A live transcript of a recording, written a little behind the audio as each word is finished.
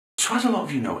So as a lot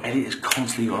of you know, Elliot is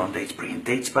constantly going on dates, bringing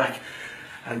dates back.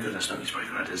 And goodness knows he's probably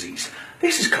got a disease.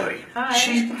 This is Chloe. Hi.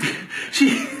 She's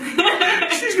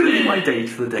going to be my date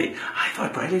for the day. I thought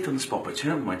I'd put Elliot on the spot, but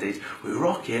turn up my date. We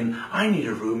rock in. I need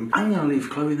a room. I'm going to leave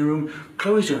Chloe in the room.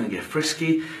 Chloe's going to get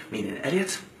frisky, meaning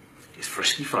Elliot is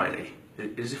Frisky Friday.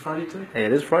 Is it Friday today? Hey,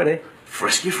 it is Friday.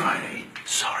 Frisky Friday.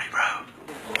 Sorry, bro.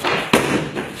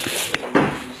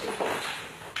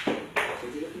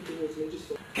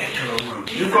 Get your own room.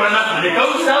 You've got enough of it.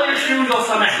 Go sell your shoes or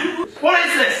something. What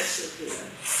is this?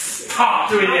 Stop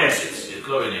doing this. You're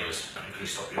glowing neighbours.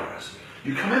 Please stop your harassing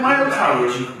me. You come in my hotel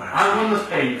room. I'm on the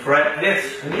paying for it. Yes.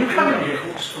 And you come in here.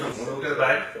 We'll go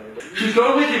back. She's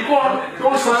going with you. Go on. Go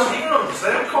on, son. Hang on, just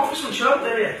let her coffee some shut up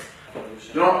there yet.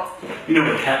 You know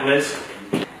where the kettle is.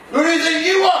 Who do you think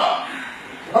you are?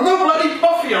 I'm no bloody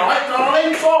Buffy, alright,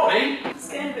 darling? Sorry. It's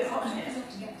getting a bit hot in here.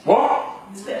 What?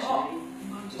 It's a bit hot.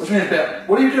 What do you mean a bit?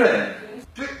 What are you doing?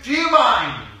 Do you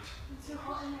mind? It's too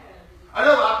hot in here. I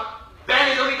know that.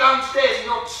 Ben is only downstairs and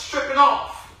you're stripping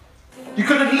off. You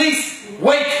could at least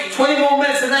wait 20 more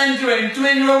minutes and then do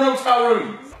your own hotel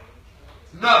room.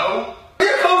 No. Put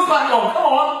your clothes back on. Come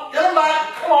on. Get them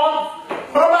back. Come on.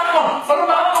 Put them back on. Put them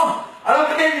back on. I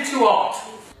don't care if you're too hot.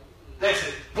 This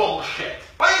is bullshit.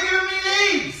 Why are you giving me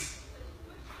these?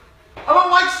 I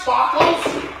don't like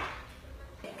sparkles.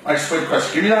 I swear,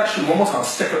 Chris, give me that shoe one more time, I'll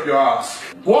stick up your ass.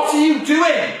 What are you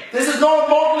doing? This is not a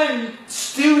modelling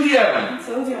studio. I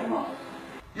told you I'm hot.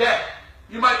 Yeah,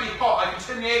 you might be hot. I can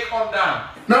turn the aircon down.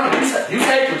 No, you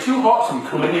said you're too hot, so I'm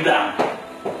cooling you down.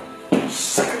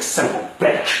 Sick, simple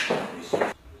bitch.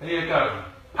 There you go.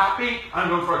 Happy? I'm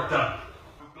going for a dump.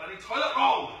 Bloody toilet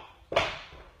roll.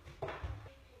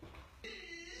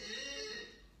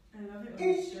 I love it when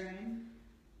you strain.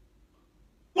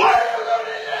 What are you doing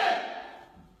in there?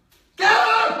 Get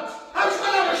out! I'm just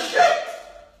gonna have a shit!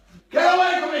 Get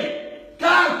away from me!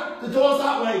 Get out! The door's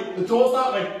that way. The door's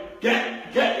that way. Get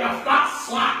your fat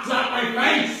slacks out my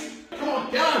face! Come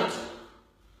on, get out!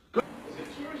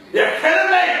 You're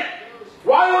kidding me!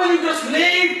 Why won't you just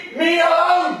leave me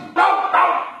alone? No!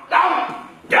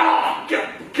 Get off!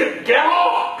 Get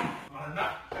off! Not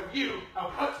enough of you.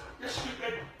 I'll put your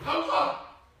stupid clothes on.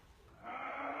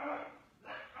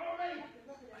 Let go of me!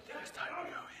 I think it's time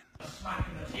to go in. Smack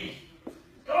in the teeth.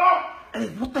 Go on!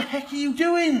 Elliot, what the heck are you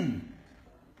doing?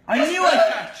 I knew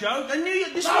I'd catch out. I knew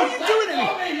you. This is what you're doing,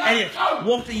 Elliot. Elliot,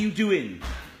 what are you doing?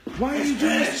 Why are you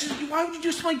doing this? Why would you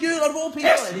just my girl out of all people?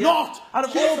 It's not! Out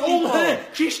of all people. Her.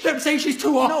 She's saying she's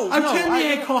too hot. No, I'm turning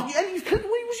the aircon. Elliot, what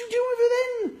was you doing over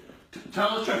then?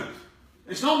 Tell the truth.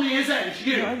 It's not me, is it? It's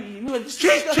you.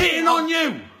 She's cheating on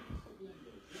you.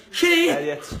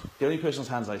 Elliot, the only person's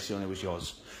hands I see on it was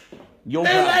yours. Their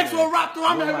legs were wrapped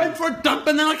around me. I went for a dump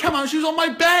and then I come out and she was on my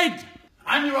bed.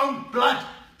 I'm your own blood.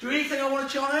 Do you really think I want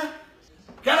to cheat on her?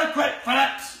 Get a grip,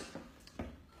 Phillips.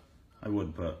 I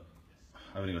would, but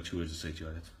I've only got 2 words to say to you,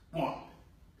 Elliot. What?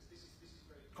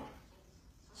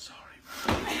 Sorry,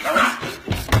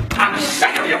 I'm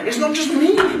sick of you. It's not just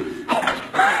me.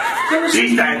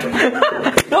 She's dead.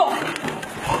 No.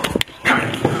 Come on.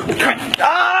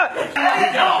 Ah!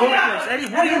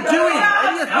 Elliot, what are you doing?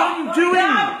 Elliot, what are you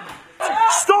doing?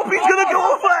 Stop, he's going to go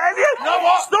over, Elliot! No,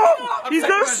 what? Stop! He's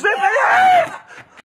going to slip, Elliot!